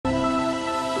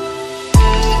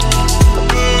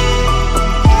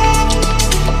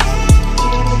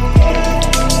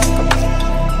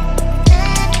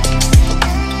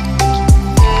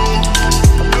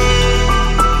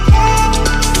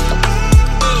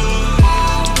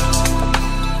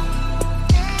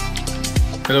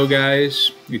Hello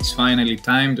guys, it's finally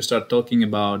time to start talking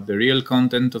about the real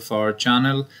content of our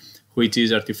channel, which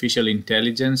is artificial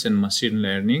intelligence and machine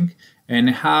learning, and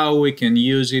how we can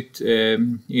use it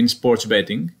in sports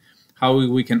betting, how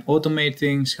we can automate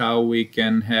things, how we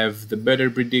can have the better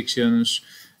predictions,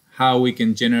 how we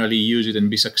can generally use it and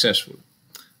be successful.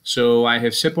 So I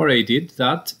have separated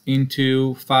that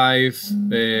into five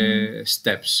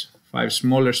steps, five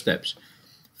smaller steps.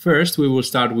 First, we will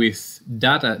start with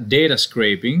data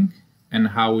scraping and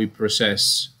how we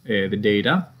process the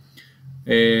data.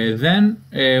 Then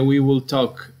we will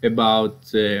talk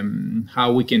about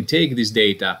how we can take this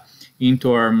data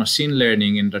into our machine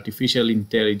learning and artificial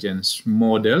intelligence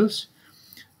models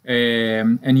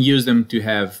and use them to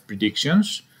have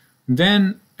predictions.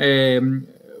 Then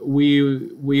we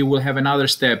will have another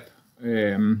step,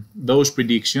 those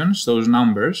predictions, those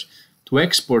numbers, to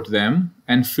export them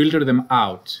and filter them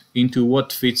out into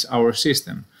what fits our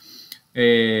system.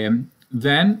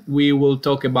 Then we will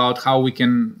talk about how we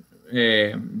can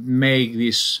make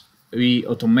this be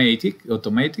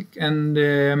automatic, and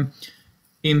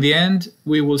in the end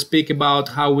we will speak about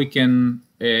how we can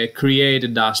create a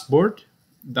dashboard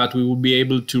that we will be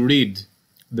able to read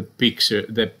the picks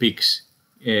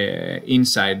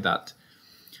inside that.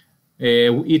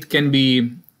 It can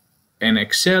be an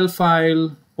Excel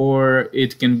file, or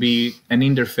it can be an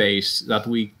interface that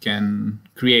we can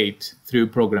create through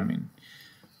programming.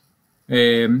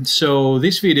 So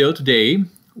this video today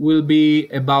will be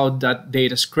about that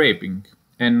data scraping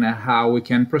and how we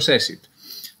can process it.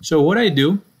 So what I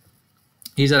do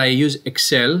is that I use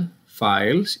Excel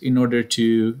files in order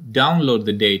to download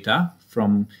the data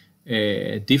from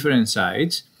different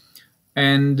sites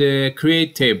and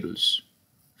create tables,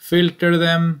 filter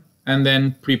them, and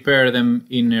then prepare them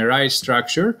in a right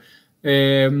structure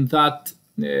that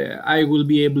I will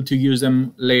be able to use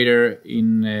them later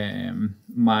in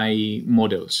my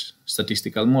models,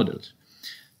 statistical models.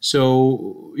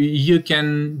 So you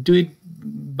can do it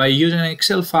by using an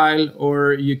Excel file,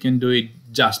 or you can do it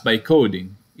just by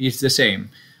coding. It's the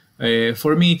same.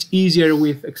 For me, it's easier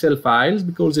with Excel files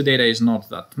because the data is not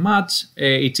that much.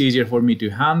 It's easier for me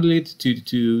to handle it,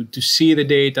 to see the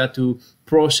data, to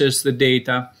process the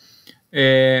data.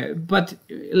 But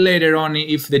later on,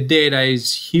 if the data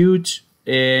is huge,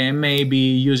 maybe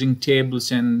using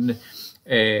tables and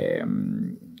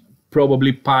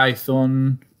probably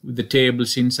Python, with the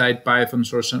tables inside Python,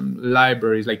 or some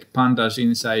libraries like pandas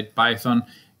inside Python,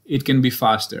 it can be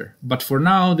faster. But for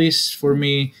now, this for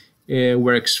me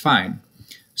works fine.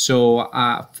 So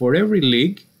for every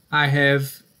league, I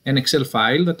have an Excel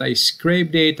file that I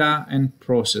scrape data and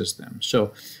process them.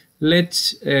 So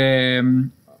let's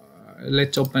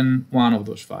open one of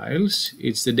those files.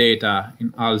 It's the data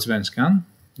in Allsvenskan.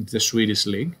 It's the Swedish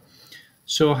league.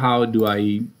 So how do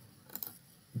I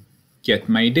get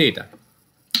my data?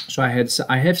 So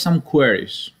I have some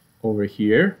queries over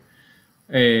here.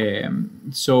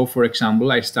 So for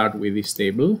example, I start with this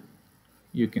table.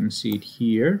 You can see it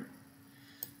here.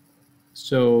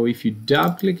 So if you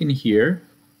double click in here,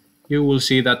 you will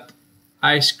see that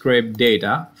I scrape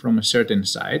data from a certain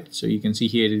site. So you can see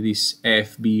here this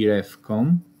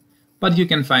fbref.com, but you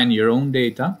can find your own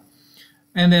data.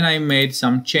 And then I made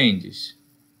some changes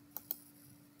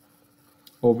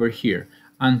over here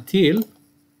until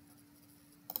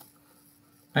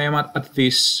I am at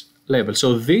this level.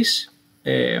 So this,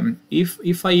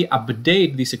 if I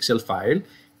update this Excel file,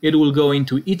 it will go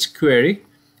into each query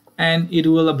and it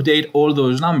will update all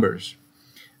those numbers.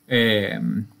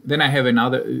 Then I have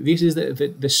another, this is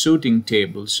the shooting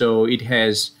table. So it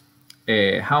has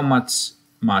how much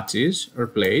matches are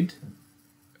played,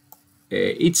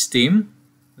 each team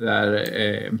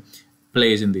that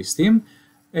plays in this team.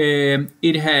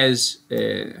 It has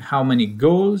how many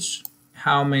goals,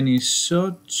 how many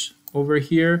shots over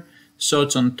here,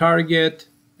 shots on target,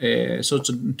 shots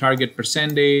on target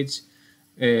percentage,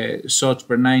 shots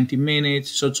per 90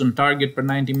 minutes, shots on target per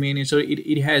 90 minutes. So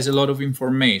it has a lot of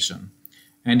information,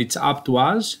 and it's up to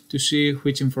us to see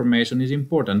which information is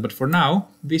important. But for now,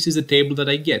 this is the table that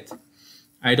I get.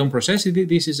 I don't process it.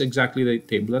 This is exactly the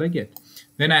table that I get.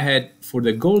 Then I had for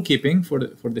the goalkeeping, for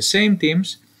the same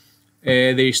teams,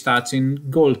 their stats in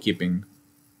goalkeeping.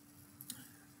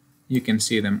 You can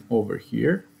see them over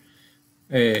here.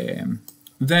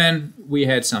 Then we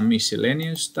had some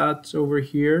miscellaneous stats over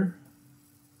here.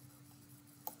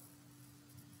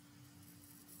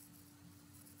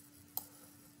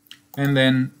 And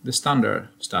then the standard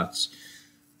stats.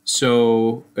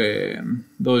 So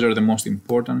those are the most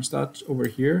important stats over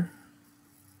here.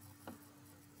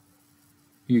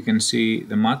 You can see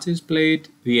the matches played,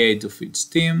 the age of each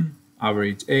team,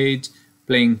 average age,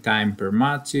 playing time per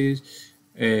matches,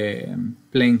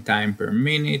 playing time per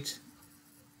minute.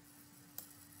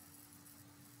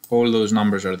 All those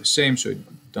numbers are the same, so it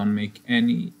don't make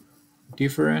any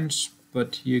difference,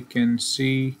 but you can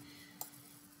see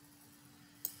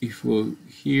if we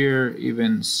here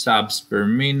even subs per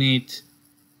minute,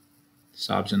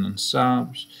 subs and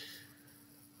unsubs.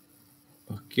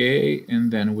 Okay,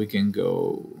 and then we can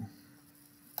go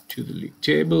to the league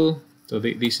table. So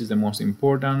this is the most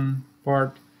important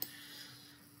part.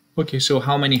 Okay, so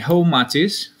how many home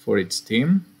matches for its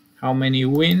team, how many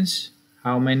wins,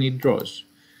 how many draws,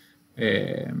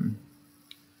 and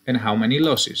how many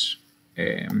losses,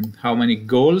 how many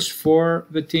goals for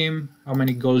the team, how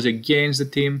many goals against the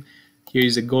team. Here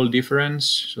is the goal difference,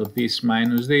 so this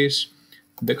minus this,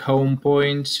 the home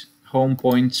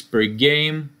points per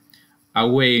game,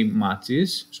 away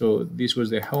matches. So this was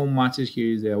the home matches,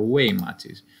 here is the away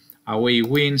matches, away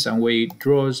wins, away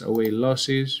draws, away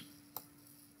losses,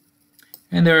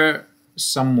 and there are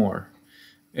some more.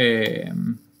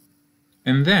 And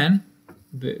then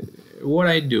what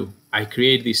I do, I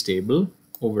create this table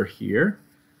over here.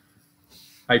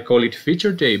 I call it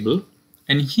feature table,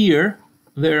 and here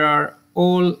there are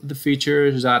all the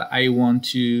features that I want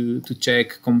to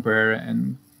check, compare,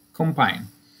 and combine.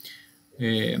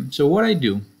 So what I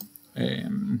do,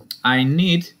 I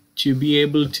need to be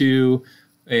able to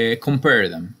compare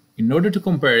them. In order to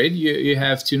compare it, you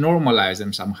have to normalize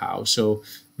them somehow. So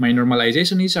my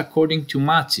normalization is according to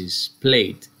matches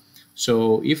played.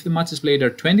 So if the matches played are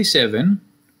 27,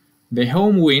 the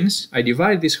home wins, I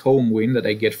divide this home win that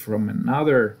I get from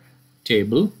another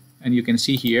table, and you can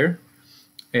see here,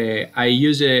 I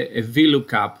use a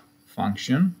VLOOKUP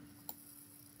function,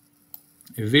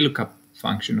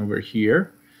 over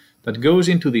here that goes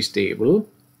into this table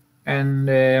and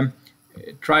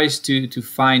tries to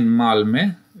find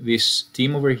Malmö, this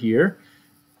team over here,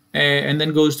 and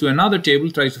then goes to another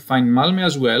table, tries to find Malmö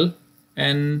as well,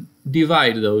 and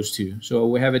divide those two. So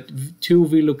we have two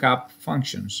VLOOKUP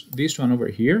functions, this one over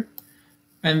here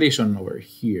and this one over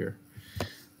here.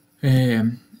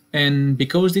 And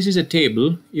because this is a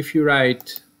table, if you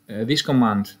write this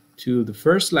command to the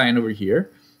first line over here,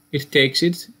 it takes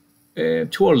it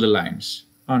to all the lines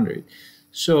under it.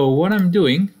 So what I'm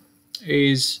doing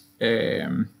is,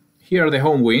 here are the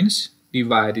home wins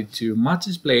divided to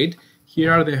matches played.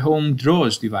 Here are the home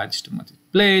draws divided to matches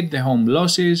played, the home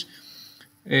losses.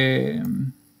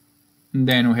 Then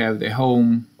we have the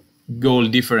home goal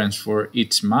difference for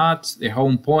each match, the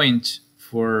home point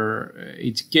for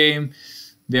each game,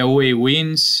 the away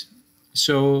wins.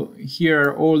 So here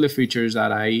are all the features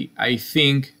that I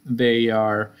think they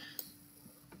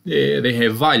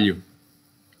have value,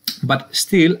 but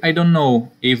still I don't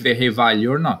know if they have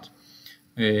value or not.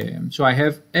 So I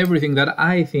have everything that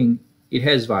I think it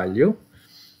has value,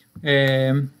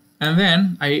 and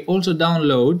then I also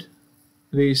download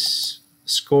these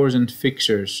scores and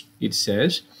fixtures, it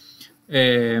says,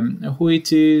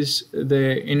 which is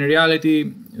in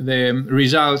reality the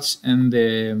results and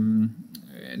the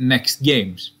next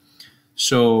games.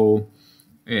 So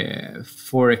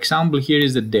for example, here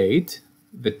is the date,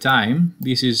 the time.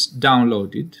 This is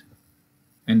downloaded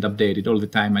and updated all the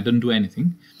time. I don't do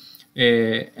anything,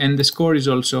 and the score is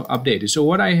also updated. So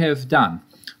what I have done,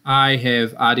 I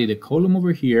have added a column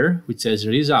over here which says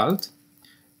result,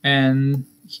 and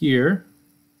here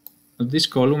this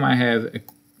column I have a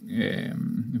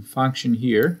function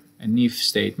here, an if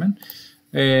statement,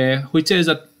 which says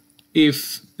that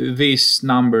if this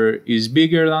number is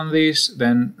bigger than this,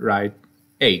 then write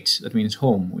H, that means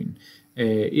home win.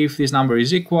 If this number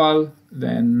is equal,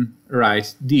 then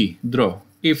write D, draw.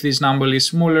 If this number is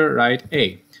smaller, write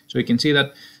A. So you can see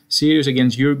that Sirius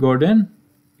against Djurgården,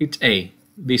 it's A.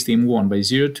 This team won by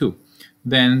 0-2.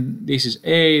 Then this is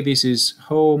A, this is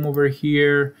home over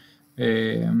here.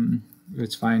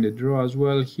 Let's find a draw as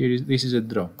well. This is a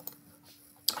draw.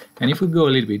 And if we go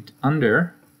a little bit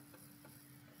under,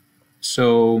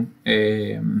 so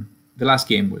the last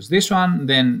game was this one,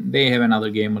 then they have another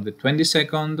game on the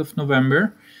 22nd of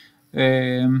November,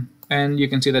 and you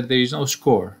can see that there is no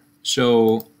score.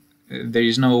 So there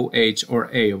is no H or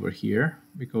A over here,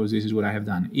 because this is what I have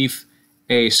done. If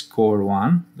A score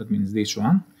 1, that means this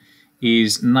one,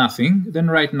 is nothing, then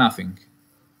write nothing.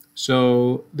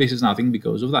 So this is nothing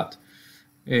because of that.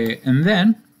 And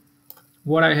then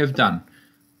what I have done,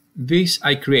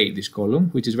 I create this column,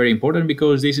 which is very important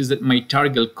because this is my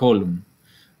target column.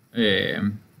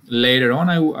 Later on,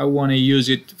 I want to use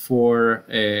it for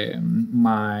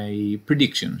my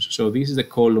predictions. So this is the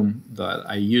column that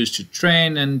I use to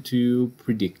train and to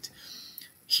predict.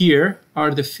 Here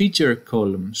are the feature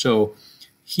columns. So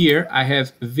here I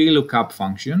have VLOOKUP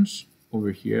functions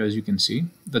over here, as you can see,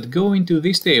 that go into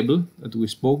this table that we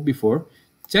spoke before,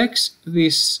 checks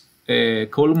this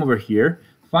column over here,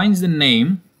 finds the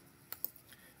name,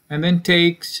 and then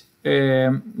takes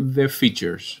the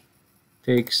features,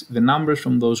 takes the numbers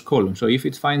from those columns. So if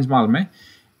it finds Malmö,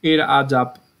 it adds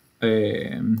up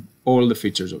all the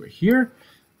features over here,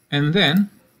 and then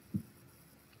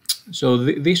so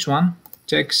this one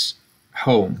checks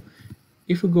home.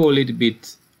 If we go a little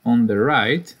bit on the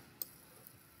right,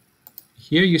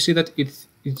 here you see that it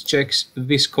checks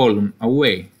this column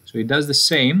away. So it does the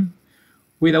same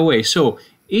with away. So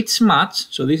each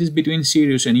match, so this is between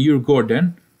Sirius and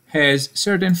Djurgården, has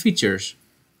certain features.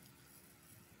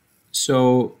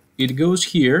 So it goes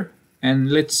here,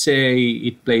 and let's say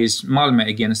it plays Malmö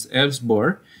against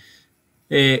Elfsborg.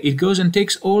 It goes and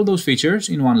takes all those features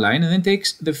in one line, and then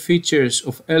takes the features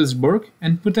of Elfsborg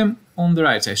and put them on the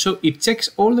right side. So it checks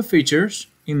all the features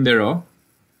in the row.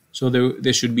 So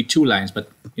there should be two lines, but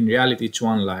in reality it's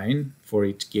one line for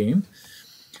each game.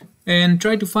 And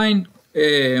try to find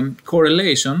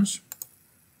correlations.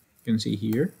 You can see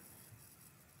here.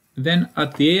 Then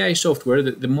at the AI software,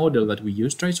 the model that we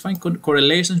use, tries to find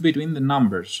correlations between the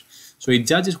numbers. So it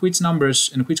judges which numbers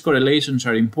and which correlations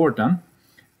are important,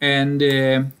 and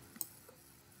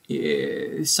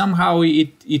somehow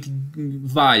it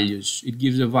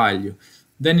gives a value.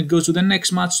 Then it goes to the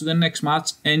next match,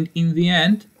 and in the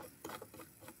end,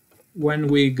 when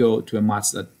we go to a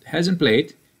match that hasn't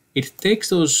played, it takes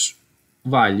those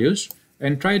values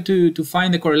and try to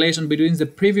find the correlation between the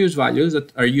previous values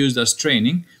that are used as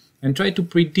training and try to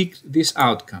predict this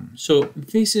outcome. So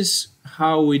this is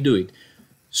how we do it.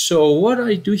 So what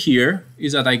I do here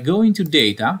is that I go into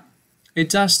data, I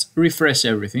just refresh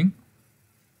everything,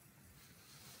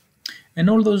 and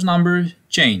all those numbers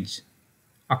change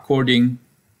according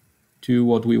to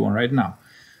what we want right now.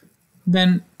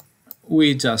 Then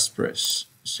we just press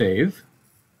save,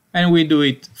 and we do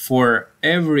it for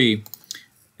every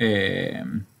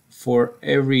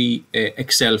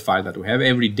Excel file that we have,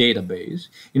 every database.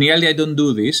 In reality, I don't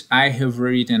do this. I have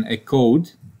written a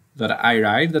code that I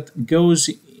write that goes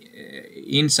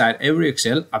inside every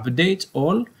Excel, updates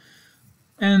all,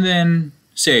 and then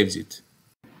saves it.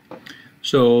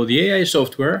 So the AI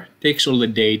software takes all the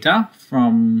data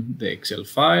from the Excel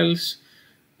files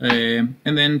and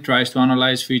then tries to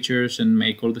analyze features and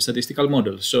make all the statistical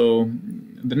models. So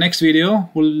the next video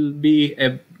will be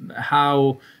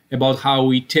about how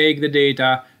we take the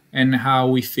data and how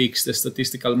we fix the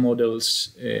statistical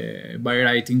models by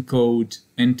writing code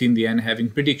and in the end having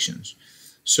predictions.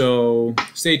 So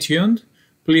stay tuned,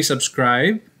 please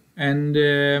subscribe,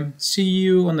 and see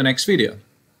you on the next video.